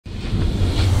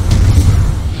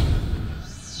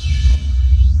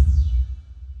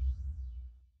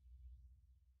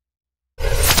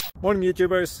Morning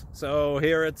YouTubers. So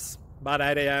here it's about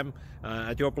 8 a.m.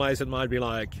 At your place it might be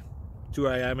like 2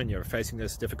 a.m. and you're facing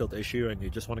this difficult issue and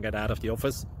you just want to get out of the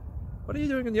office. What are you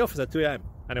doing in the office at 2 a.m.?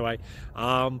 Anyway,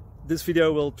 this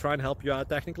video will try and help you out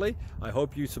technically. I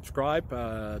hope you subscribe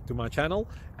to my channel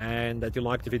and that you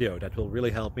like the video. That will really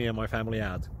help me and my family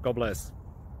out. God bless.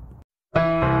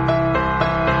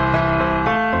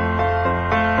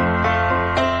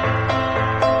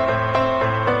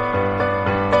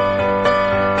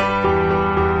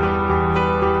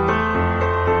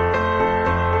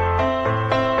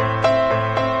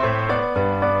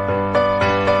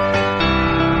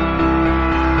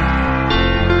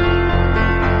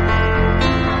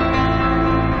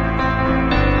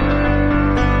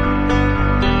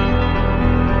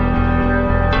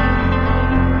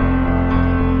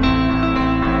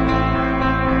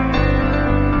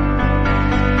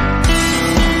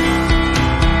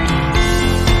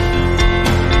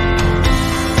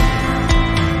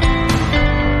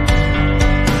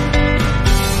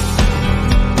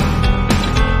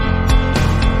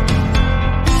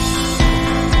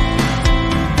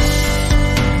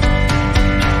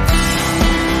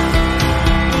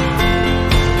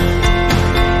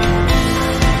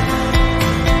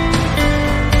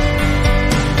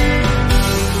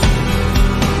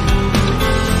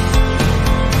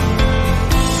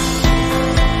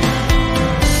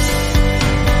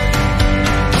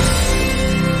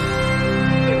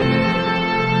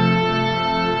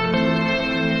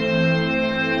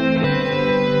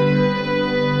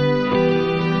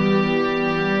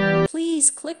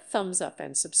 Please click thumbs up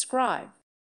and subscribe.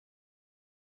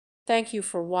 Thank you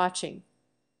for watching.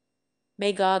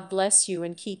 May God bless you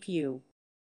and keep you.